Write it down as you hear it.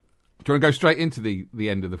you want to go straight into the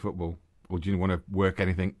end of the football? Or do you want to work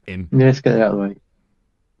anything in? Yeah, let's get it out of the way.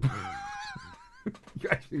 You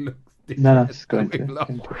actually look No, it's going to.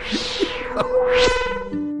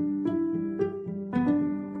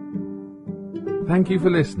 Thank you for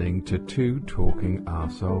listening to Two Talking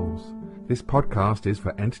Arseholes. This podcast is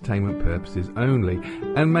for entertainment purposes only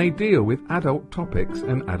and may deal with adult topics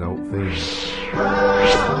and adult themes.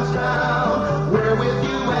 Brownstown, we're with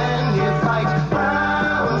you when you fight.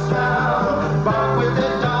 Brownstown, bark with the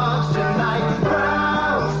dogs tonight.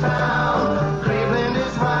 Brownstown, Cleveland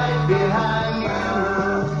is right behind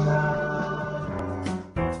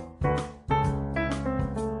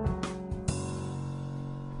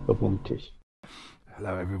Verwundlich.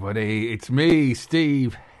 Hello everybody, it's me,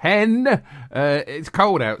 Steve Hen. It's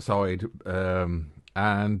cold outside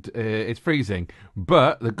and it's freezing,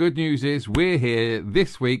 but the good news is we're here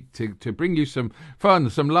this week to bring you some fun,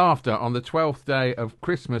 some laughter on the 12th day of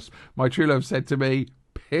Christmas. My true love said to me,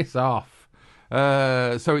 piss off.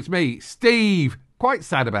 So it's me, Steve, quite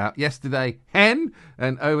sad about yesterday, Hen,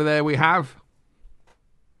 and over there we have...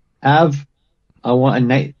 I want a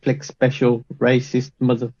Netflix special, racist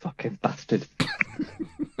motherfucking bastard.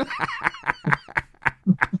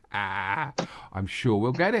 I'm sure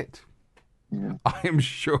we'll get it. Yeah. I'm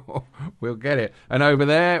sure we'll get it. And over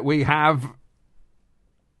there we have...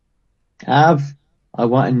 I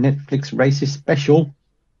want a Netflix racist special,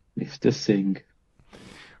 Mr. Singh.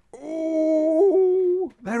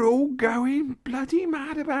 Ooh, they're all going bloody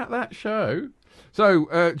mad about that show.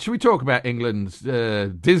 So, should we talk about England's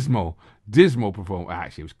dismal performance?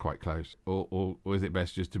 Actually, it was quite close. Or is it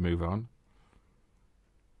best just to move on?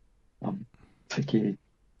 I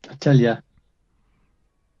tell you,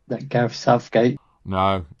 that Gareth Southgate.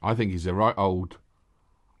 No, I think he's a right old.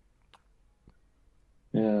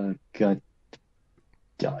 Oh, God.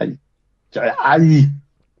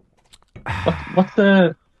 What's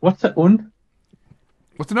a un?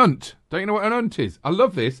 What's an unt? Don't you know what an unt is? I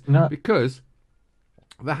love this No. because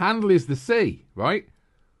the handle is the sea, right?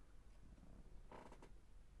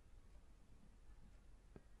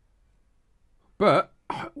 But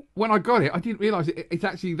when I got it, I didn't realise it's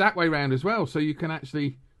actually that way round as well. So you can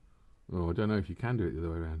actually... Oh, I don't know if you can do it the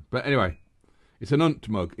other way around. But anyway, it's an unt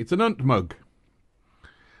mug. It's an unt mug.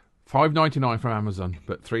 $5.99 from Amazon,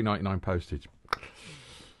 but $3.99 postage.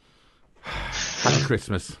 Happy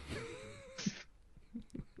Christmas.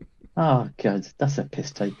 Oh, God, that's a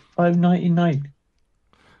piss take. $5.99.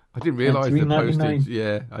 I didn't realise the $3.99. postage.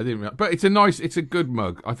 Yeah, I didn't. But it's a good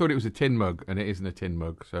mug. I thought it was a tin mug, and it isn't a tin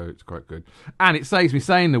mug, so it's quite good. And it saves me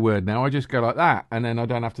saying the word now. I just go like that, and then I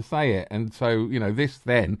don't have to say it. And so,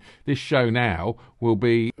 this show now will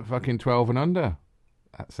be fucking 12 and under.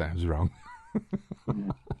 That sounds wrong.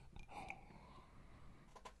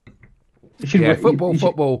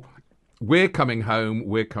 Football. We're coming home.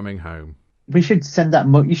 We're coming home. We should send that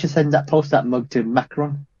mug. You should post that mug to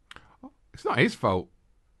Macron. It's not his fault.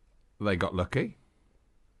 They got lucky.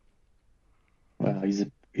 Well, is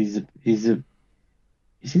he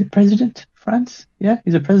the president of France? Yeah,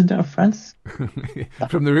 he's the president of France. By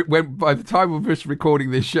the time of us recording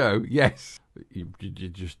this show, yes. You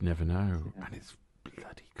just never know, and it's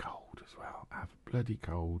bloody cold as well. Bloody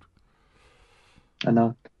cold. I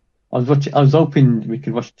know. I was hoping we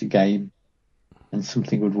could watch the game, and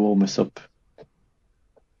something would warm us up.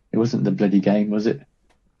 It wasn't the bloody game, was it?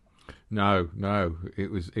 No,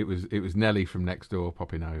 it was Nelly from next door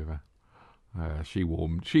popping over. She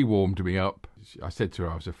warmed me up. I said to her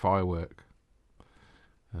I was a firework,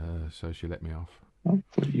 so she let me off. I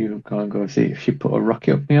thought you were going to go see if she put a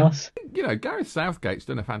rocket up my arse. Gareth Southgate's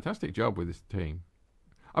done a fantastic job with this team.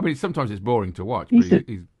 I mean, sometimes it's boring to watch, but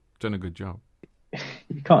he's done a good job.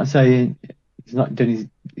 You can't say he's not doing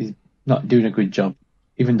a good job,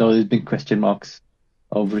 even though there's been question marks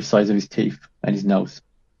over the size of his teeth and his nose.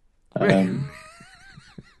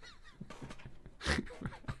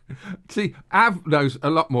 See, Av knows a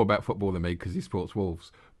lot more about football than me because he sports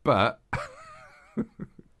Wolves. But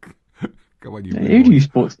go on, who do you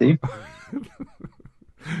support, Steve?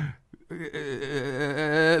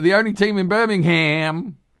 The only team in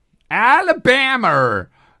Birmingham, Alabama,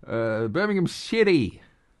 Birmingham City.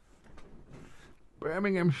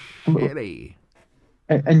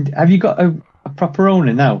 And have you got a proper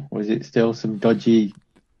owner now, or is it still some dodgy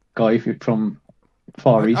guy from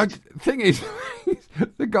Far East? Thing is,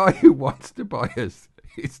 the guy who wants to buy us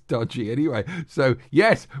is dodgy anyway. So,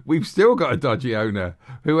 yes, we've still got a dodgy owner.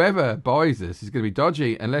 Whoever buys us is going to be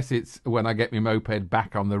dodgy, unless it's when I get my moped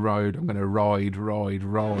back on the road, I'm going to ride.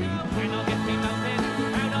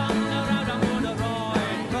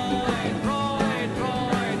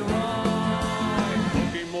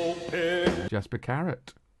 Jasper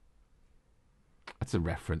Carrot. That's a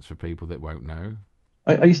reference for people that won't know.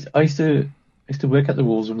 I used to work at the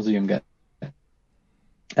Wolves when I was younger,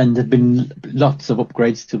 and there've been lots of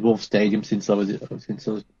upgrades to Wolves Stadium since I was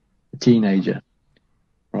a teenager,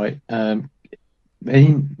 right?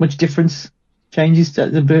 Any much difference changes to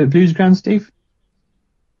the Blues ground, Steve?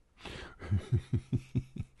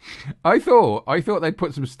 I thought they'd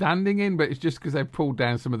put some standing in, but it's just because they've pulled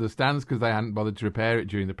down some of the stands because they hadn't bothered to repair it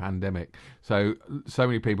during the pandemic. So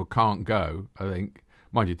many people can't go, I think.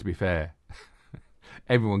 Mind you, to be fair,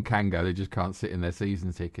 everyone can go. They just can't sit in their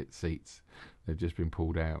season ticket seats. They've just been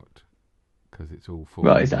pulled out because it's all full.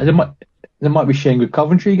 Right, they might be sharing with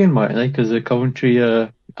Coventry again, mightn't they? Because Coventry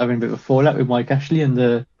having a bit of a fallout with Mike Ashley and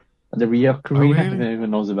the Rio Arena. I don't know if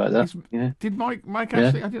anyone knows about that. Yeah. Did Mike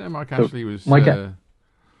Ashley? I didn't know Mike Ashley was.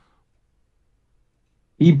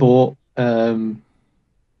 He bought the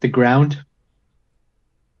ground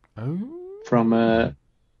from a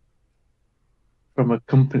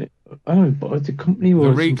company. Oh, but it's a company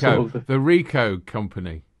or the Rico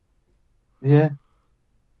company. Yeah.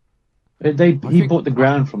 He bought the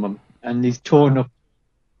ground from them, and he's torn up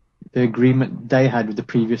the agreement they had with the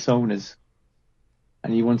previous owners,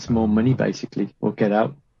 and he wants more money, basically, or get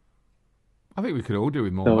out. I think we could all do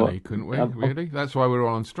with more money, couldn't we? Really? That's why we're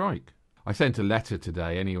all on strike. I sent a letter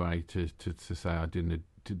today, anyway, to say I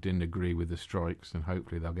didn't agree with the strikes, and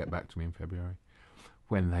hopefully they'll get back to me in February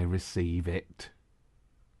when they receive it.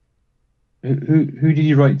 Who did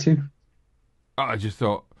you write to? I just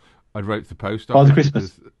thought I'd wrote to the post office. Father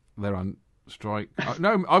Christmas. They're on strike.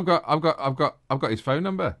 No, I've got his phone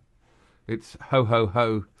number. It's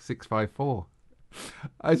ho 654.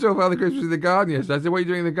 I saw Father Christmas in the garden yesterday. I said, "What are you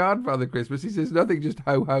doing in the garden, Father Christmas?" He says, "Nothing, just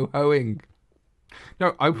hoing."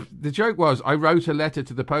 No, the joke was I wrote a letter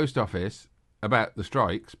to the post office about the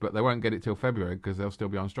strikes, but they won't get it till February because they'll still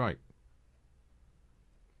be on strike.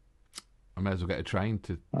 I may as well get a train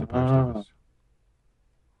to the post office.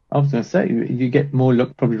 I was going to say, you get more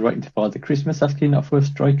luck probably writing to Father Christmas asking not for a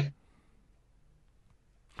strike.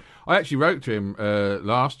 I actually wrote to him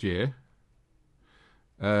last year.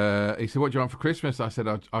 He said, "What do you want for Christmas?" I said,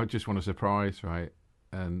 I just want a surprise, right?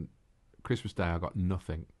 And Christmas Day, I got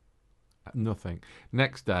nothing. Nothing.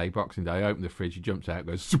 Next day, Boxing Day, I open the fridge, he jumps out and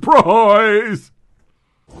goes, "Surprise!"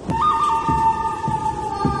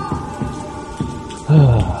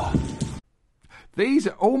 These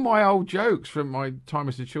are all my old jokes from my time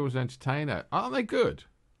as a children's entertainer. Aren't they good?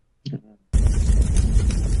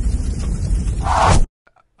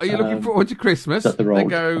 Are you looking forward to Christmas? They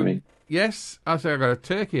go, yes. I say I got a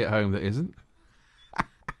turkey at home that isn't.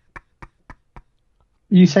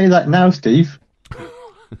 You say that now, Steve.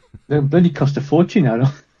 They bloody cost a fortune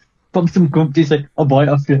now. From some companies say, "I'll buy it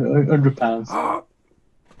off you £100."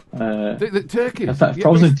 The turkeys. In fact,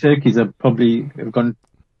 frozen turkeys have gone.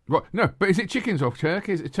 Right, no, but is it chickens or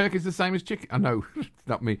turkeys? Turkeys the same as chicken? I know, it's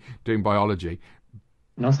not me doing biology.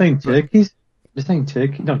 I'm not saying turkeys. They're saying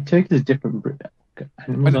turkey. No, turkeys are different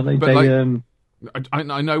animals, aren't they?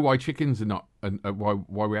 I know why chickens are not,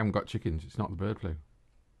 why we haven't got chickens. It's not the bird flu.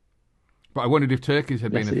 But I wondered if turkeys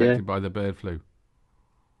had been affected by the bird flu.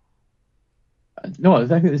 No,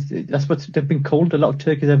 that's what they've been called. A lot of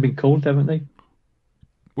turkeys have been called, haven't they?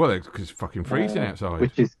 Well, because it's fucking freezing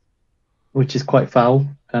outside. Which is quite foul.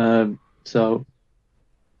 So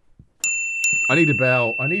I need a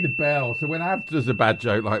bell. So when Ab does a bad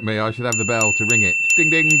joke like me, I should have the bell to ring it. Ding,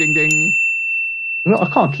 ding, ding, ding. Well, I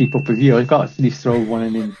can't keep up with you. I've got to at least throw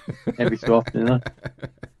one in every so often. Huh?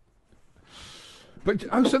 But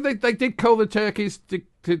so they did call the turkeys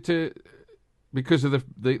to because of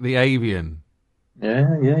the avian.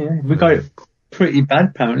 Yeah. We got it pretty bad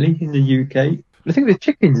apparently in the UK. I think the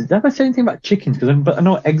chickens. Have I said anything about chickens? But I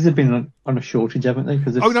know eggs have been on a shortage, haven't they?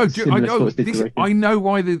 Because I know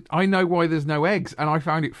why there's no eggs, and I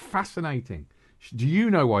found it fascinating. Do you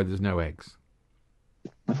know why there's no eggs?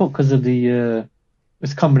 I thought because of the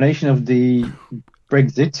it's a combination of the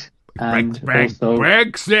Brexit and also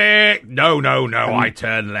Brexit. No. I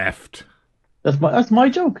turn left. That's my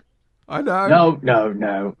joke. I know.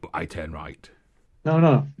 No. I turn right.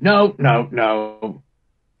 No.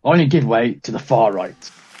 Only give way to the far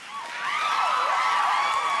right.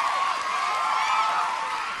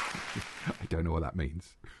 I don't know what that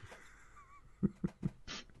means.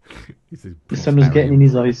 The sun was getting in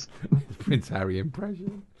his eyes. Prince Harry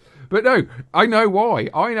impression. But no, I know why.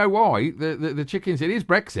 The chickens, it is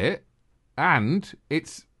Brexit, and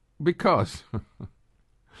it's because...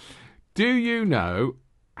 Do you know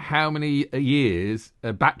how many years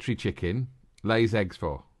a battery chicken lays eggs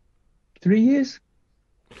for? 3 years?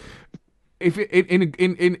 If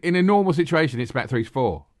in a normal situation, it's about 3 to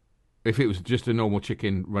 4. if it was just a normal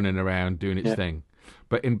chicken running around doing its thing.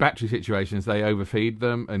 But in battery situations, they overfeed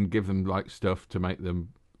them and give them like stuff to make them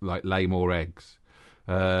like lay more eggs.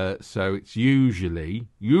 So it's usually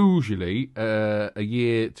a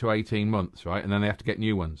year to 18 months, right? And then they have to get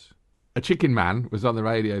new ones. A chicken man was on the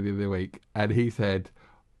radio the other week, and he said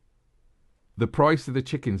the price of the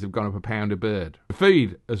chickens have gone up £1 a bird. The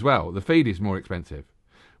feed as well. The feed is more expensive,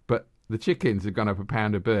 but the chickens have gone up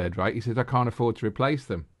 £1 a bird, right? He says, I can't afford to replace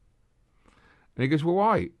them. And he goes, well,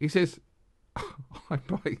 why? He says, I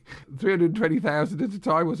buy 320,000 at a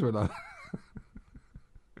time or something like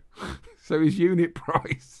that. So his unit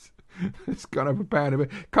price has gone up £1 a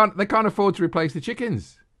bird. They can't afford to replace the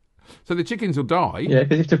chickens. So the chickens will die. Yeah,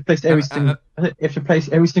 because if to replace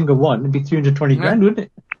every single one, it'd be 320 grand, wouldn't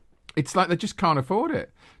it? It's like they just can't afford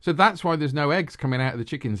it. So that's why there's no eggs coming out of the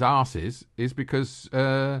chickens' arses, is because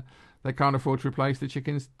they can't afford to replace the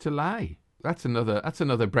chickens to lay. That's another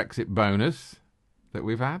Brexit bonus that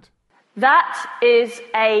we've had. That is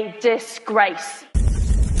a disgrace.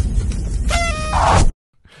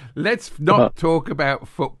 Let's not talk about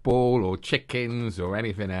football or chickens or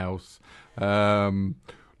anything else.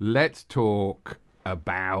 Let's talk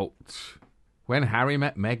about When Harry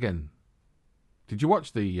Met Meghan. Did you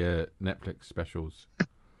watch the Netflix specials?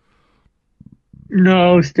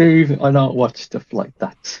 No, Steve, I don't watch stuff like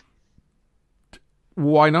that.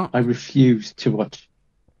 Why not? I refuse to watch.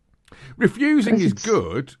 Refusing is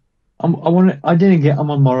good. I didn't get on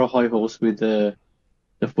my moral high horse with the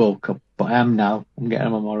World Cup, but I am now. I'm getting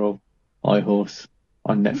on my moral high horse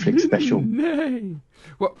on Netflix special. Nay.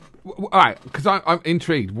 Well, all right, because I'm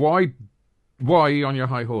intrigued. Why are you on your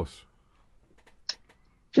high horse?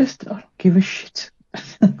 Just, I don't give a shit.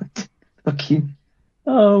 Fucking,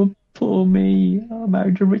 oh, poor me. I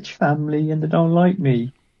married a rich family and they don't like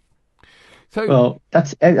me. So, well,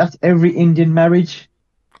 that's every Indian marriage.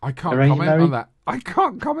 I can't comment on that. I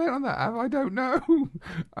can't comment on that. I don't know.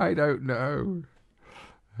 I don't know.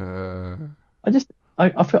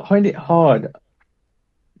 I find it hard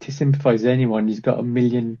to sympathise with anyone who's got £1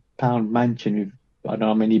 million mansion with I don't know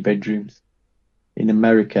how many bedrooms in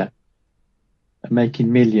America and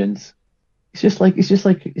making millions. It's like the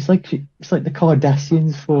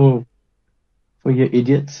Kardashians for your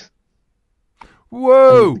idiots.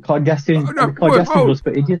 Whoa! The Kardashians was for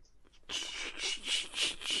idiots.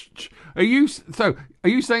 Are you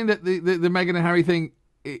saying that the Meghan and Harry thing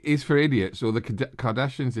is for idiots, or the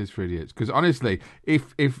Kardashians is for idiots? Because honestly,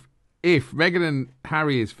 if Meghan and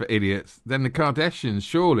Harry is for idiots, then the Kardashians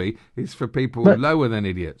surely is for people lower than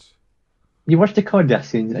idiots. You watch the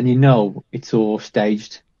Kardashians and you know it's all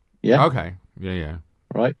staged. Yeah. Okay. Yeah.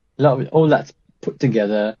 Right. All that's put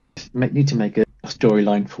together. Need to make a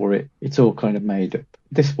storyline for it. It's all kind of made up.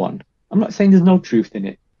 This one, I'm not saying there's no truth in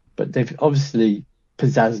it, but they've obviously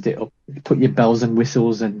pizzazzed it up. Put your bells and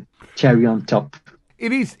whistles and cherry on top.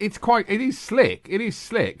 It is slick. It is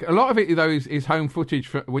slick. A lot of it though is home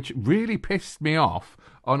footage, which really pissed me off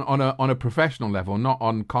on a professional level, not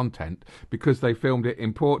on content, because they filmed it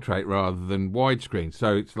in portrait rather than widescreen.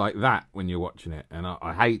 So it's like that when you're watching it, and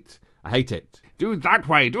I hate it. Do it that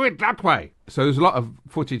way. Do it that way. So there's a lot of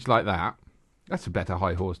footage like that. That's a better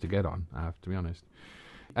high horse to get on, I have to be honest.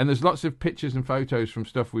 And there's lots of pictures and photos from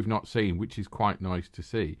stuff we've not seen, which is quite nice to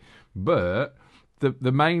see. But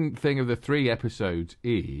the main thing of the 3 episodes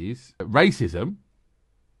is racism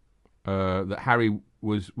that Harry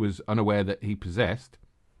was unaware that he possessed.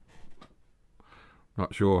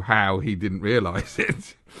 Not sure how he didn't realise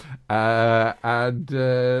it. And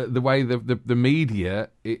the way the media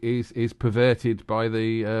is perverted by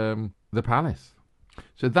the palace.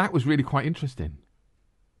 So that was really quite interesting.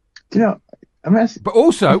 Do you know? I mean, but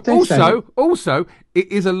also,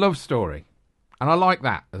 it is a love story, and I like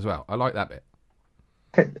that as well. I like that bit.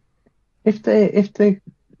 Okay. If the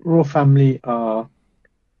royal family are,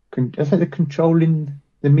 I think they're controlling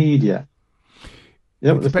the media.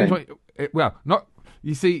 It depends. Not.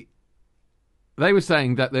 You see, they were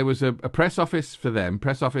saying that there was a press office for them,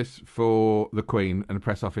 press office for the Queen, and a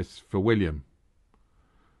press office for William.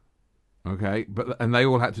 Okay, and they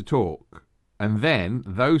all had to talk. And then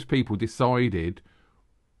those people decided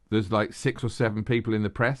there's like 6 or 7 people in the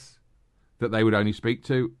press that they would only speak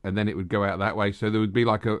to, and then it would go out that way. So there would be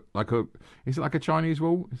like a is it like a Chinese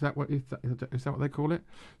wall? Is that what they call it?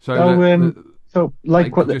 So so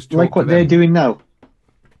like what they're doing now.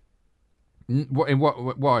 In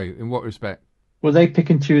what respect? Well, they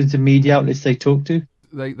pick and choose the media outlets they talk to.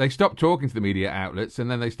 They stopped talking to the media outlets,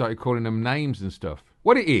 and then they started calling them names and stuff.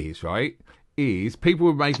 What it is, right? Is people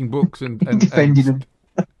were making books and defending them.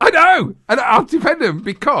 I know, and I'll defend them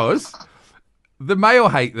because the Mail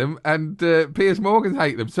hate them and Piers Morgan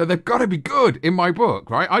hate them, so they've got to be good in my book,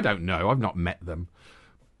 right? I don't know. I've not met them.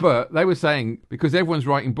 But they were saying, because everyone's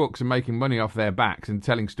writing books and making money off their backs and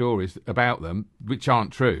telling stories about them, which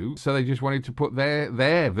aren't true, so they just wanted to put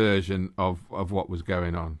their version of what was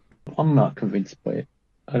going on. I'm not convinced by it.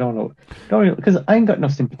 I don't know. Because I ain't got no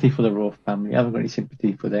sympathy for the royal family. I haven't got any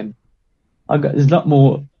sympathy for them. There's a lot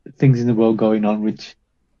more things in the world going on which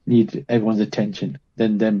need everyone's attention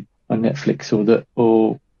than them on Netflix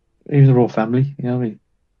or even the royal family. You know what I mean?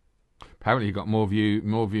 Apparently, you got more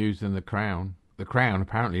views than The Crown. The Crown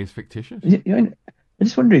apparently is fictitious. Yeah, I'm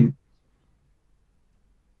just wondering.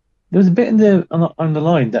 There was a bit on the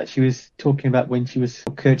line that she was talking about when she was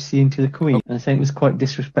courtesying to the Queen and saying it was quite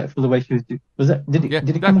disrespectful the way she was doing. Was that? Did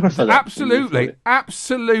it come across like that?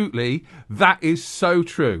 Absolutely. That is so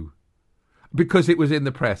true, because it was in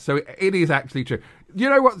the press, so it is actually true. You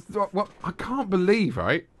know what I can't believe,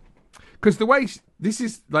 right? Because the way this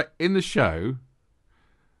is like in the show,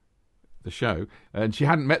 and she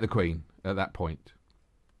hadn't met the Queen at that point,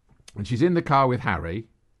 and she's in the car with Harry.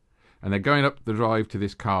 And they're going up the drive to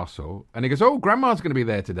this castle. And he goes, oh, Grandma's going to be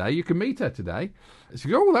there today. You can meet her today. She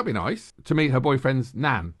goes, oh, that'd be nice to meet her boyfriend's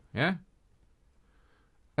nan. Yeah?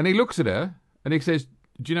 And he looks at her and he says,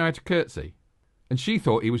 do you know how to curtsy? And she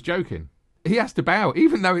thought he was joking. He has to bow.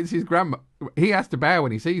 Even though it's his grandma, he has to bow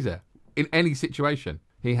when he sees her. In any situation,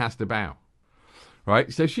 he has to bow.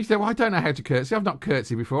 Right? So she said, well, I don't know how to curtsy. I've not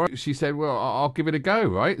curtsied before. She said, well, I'll give it a go,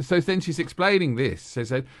 right? So then she's explaining this.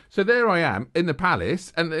 So there I am in the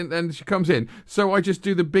palace, and she comes in. So I just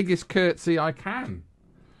do the biggest curtsy I can.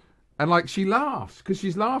 And, like, she laughs, because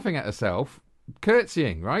she's laughing at herself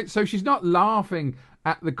curtsying, right? So she's not laughing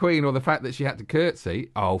at the Queen or the fact that she had to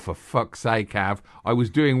curtsy. Oh, for fuck's sake, Av. I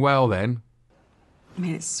was doing well then. I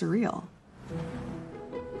mean, it's surreal.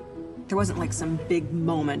 There wasn't like some big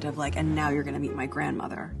moment of like, and now you're going to meet my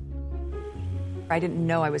grandmother. I didn't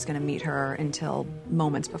know I was going to meet her until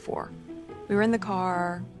moments before. We were in the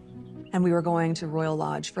car and we were going to Royal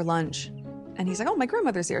Lodge for lunch. And he's like, oh, my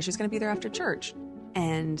grandmother's here. She's going to be there after church.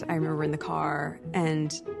 And I remember in the car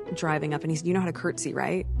and driving up and he said, you know how to curtsy,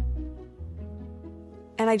 right?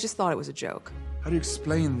 And I just thought it was a joke. How do you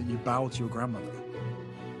explain that you bow to your grandmother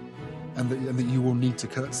and that you will need to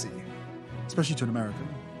curtsy, especially to an American?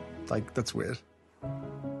 Like, that's weird.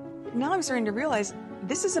 Now I'm starting to realize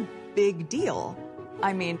this is a big deal.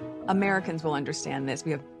 I mean, Americans will understand this.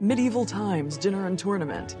 We have medieval times, dinner and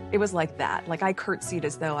tournament. It was like that. Like, I curtsied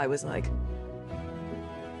as though I was like...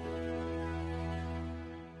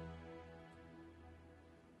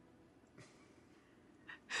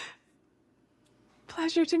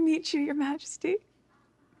 Pleasure to meet you, Your Majesty.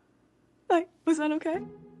 Like, was that okay?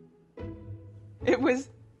 It was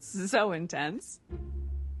so intense.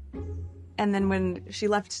 And then when she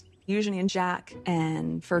left, Eugenie and Jack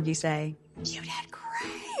and Fergie say, you did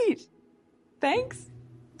great. Thanks.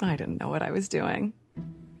 I didn't know what I was doing.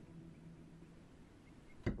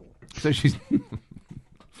 So she's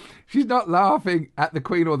not laughing at the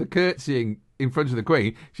Queen or the curtsying in front of the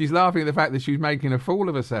Queen. She's laughing at the fact that she's making a fool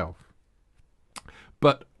of herself.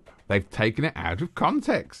 But they've taken it out of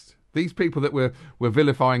context. These people that were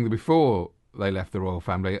vilifying them before they left the royal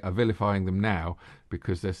family are vilifying them now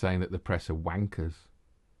because they're saying that the press are wankers.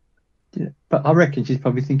 Yeah, but I reckon she's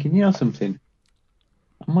probably thinking, you know something?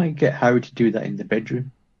 I might get Harry to do that in the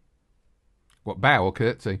bedroom. What, bow or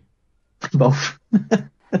curtsy? Both.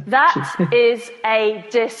 That is a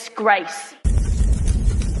disgrace.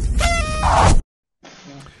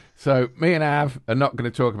 So me and Av are not going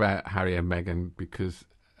to talk about Harry and Meghan because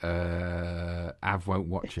Av won't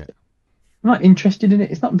watch it. I'm not interested in it.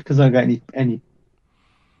 It's not because I got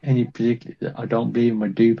any particular. I don't believe them or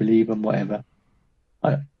do believe them, whatever.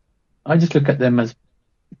 I just look at them as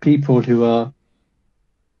people who are,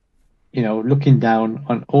 you know, looking down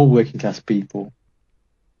on all working class people,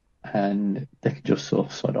 and they can just sort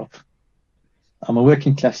of sod off. I'm a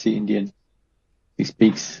working class Indian who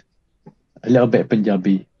speaks a little bit of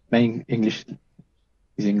Punjabi. Main English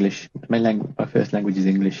is English. My first language is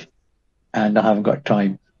English, and I haven't got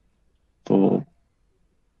time for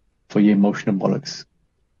your emotional bollocks.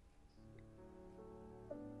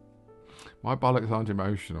 My bollocks aren't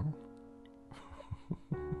emotional.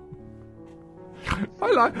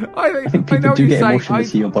 I think people do get emotional to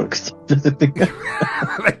see your bollocks.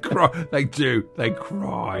 They cry. They do. They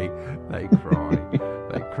cry.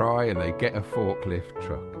 They cry and they get a forklift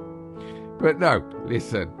truck. But no,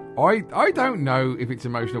 listen. I don't know if it's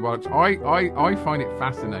emotional bollocks. I find it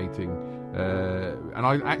fascinating, and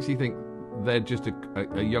I actually think they're just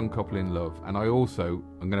a young couple in love. And I also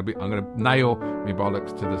I'm gonna nail my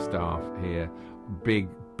bollocks to the staff here. Big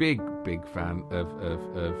big fan of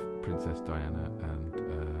Princess Diana, and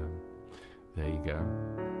there you go.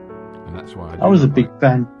 And that's why I was a big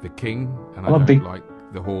fan. The King, and I'm I a don't big- like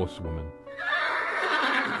the Horsewoman.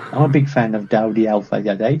 I'm a big fan of Dowdy Alpha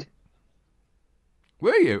Jadade.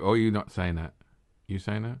 Were you? Or are you not saying that? You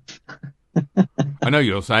saying that? I know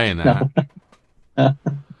you're saying that.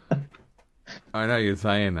 I know you're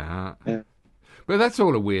saying that. Yeah. But that's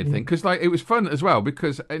all a weird thing, because like it was fun as well,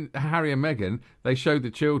 because Harry and Meghan, they showed the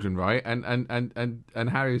children, right? And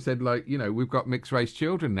Harry said, like, you know, we've got mixed race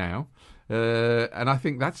children now. And I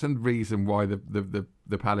think that's a reason why the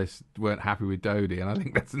palace weren't happy with Dodie, and I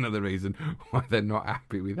think that's another reason why they're not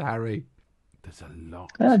happy with Harry. There's a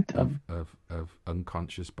lot of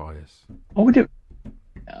unconscious bias. I would have.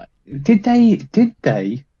 Did they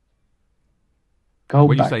go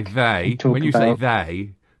When you back say they, and talk when you say about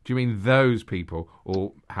they, do you mean those people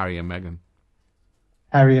or Harry and Meghan?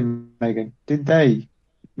 Harry and Meghan? Did they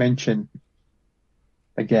mention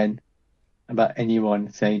again about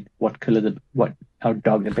anyone saying what colour how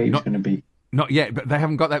dark the baby's going to be? Not yet, but they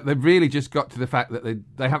haven't got that. They've really just got to the fact that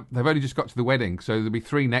they've only just got to the wedding, so there'll be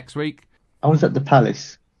 3 next week. I was at the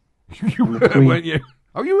palace. You were, weren't you?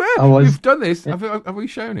 Oh, you were. I was. We've done this. Yeah. Have we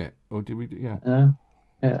shown it, or did we? Yeah.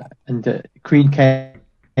 Yeah, and the Queen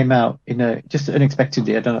came out in just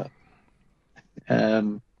unexpectedly. I don't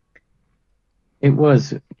know. It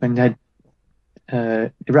was when they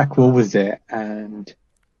had Iraq War was there, and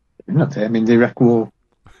not there. I mean, the Iraq War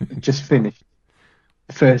just finished.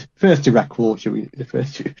 The first Iraq War, the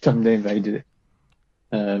first time they invaded it.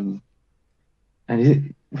 And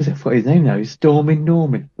was it what his name now? Stormin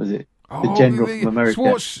Norman, was it? The general from America.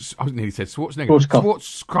 I nearly said Schwarzenegger.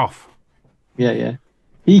 Schwarzkopf. Yeah.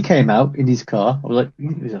 He came out in his car. I was like,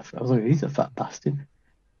 he's a fat bastard. I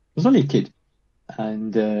was only a kid.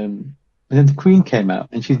 And then the Queen came out,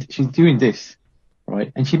 and she's doing this,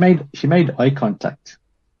 right? And she made eye contact.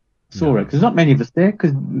 Saw her, because there's not many of us there,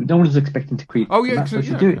 because no one was expecting to Queen. Oh yeah, so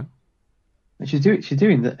she's doing. And she's doing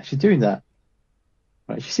that. She's doing that.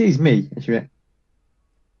 Right? She sees me, and she went.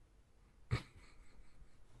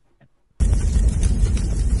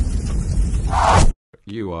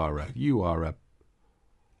 You are a.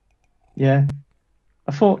 Yeah.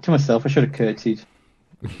 I thought to myself, I should have curtsied.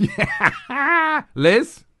 Yeah.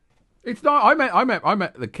 Liz, it's not. I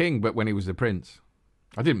met the king, but when he was the prince,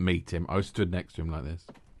 I didn't meet him. I was stood next to him like this.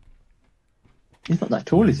 He's not that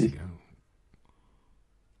tall, is he?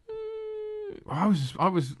 I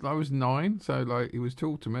was 9, so like he was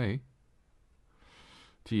tall to me.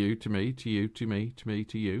 To you, to me, to you, to me, to me,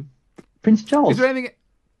 to you. Prince Charles. Is there anything?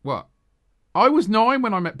 What? I was 9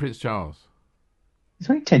 when I met Prince Charles. He's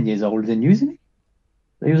only 10 years older than you, isn't he?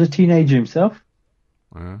 He was a teenager himself.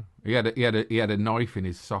 He had a knife in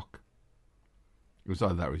his sock. It was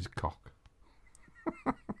either that or his cock.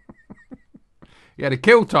 He had a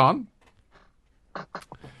kilt on,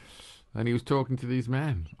 and he was talking to these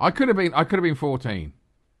men. I could have been 14.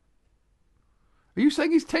 Are you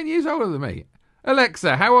saying he's 10 years older than me?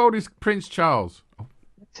 Alexa, how old is Prince Charles?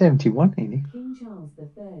 71, ain't he? King Charles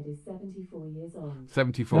III is 74 years old.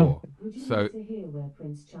 74. Oh. Would you So like to hear where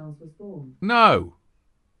Prince Charles was born? no.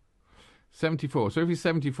 74. So if he's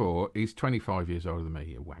 74, he's 25 years older than me,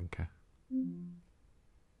 you wanker.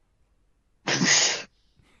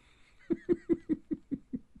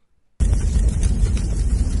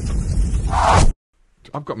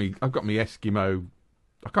 I've got me Eskimo.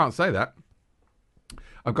 I can't say that.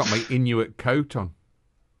 I've got my Inuit coat on.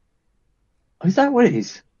 Oh, is that what it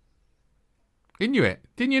is? Inuit.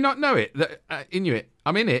 Didn't you not know it? That Inuit.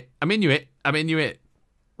 I'm in it. I'm Inuit. I'm Inuit.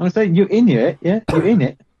 I was saying, you're in it, yeah? You're in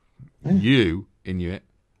it. You Inuit.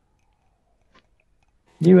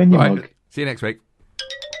 You and your Right. mug. See you next week.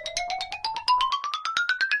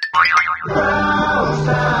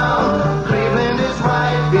 Brownstown, Cleveland is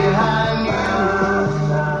right behind you.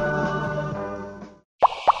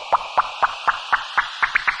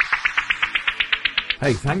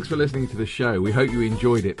 Hey, thanks for listening to the show. We hope you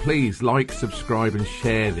enjoyed it. Please like, subscribe and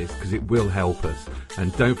share this because it will help us.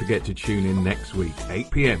 And don't forget to tune in next week, 8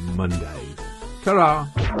 p.m. Mondays. Ta-ra!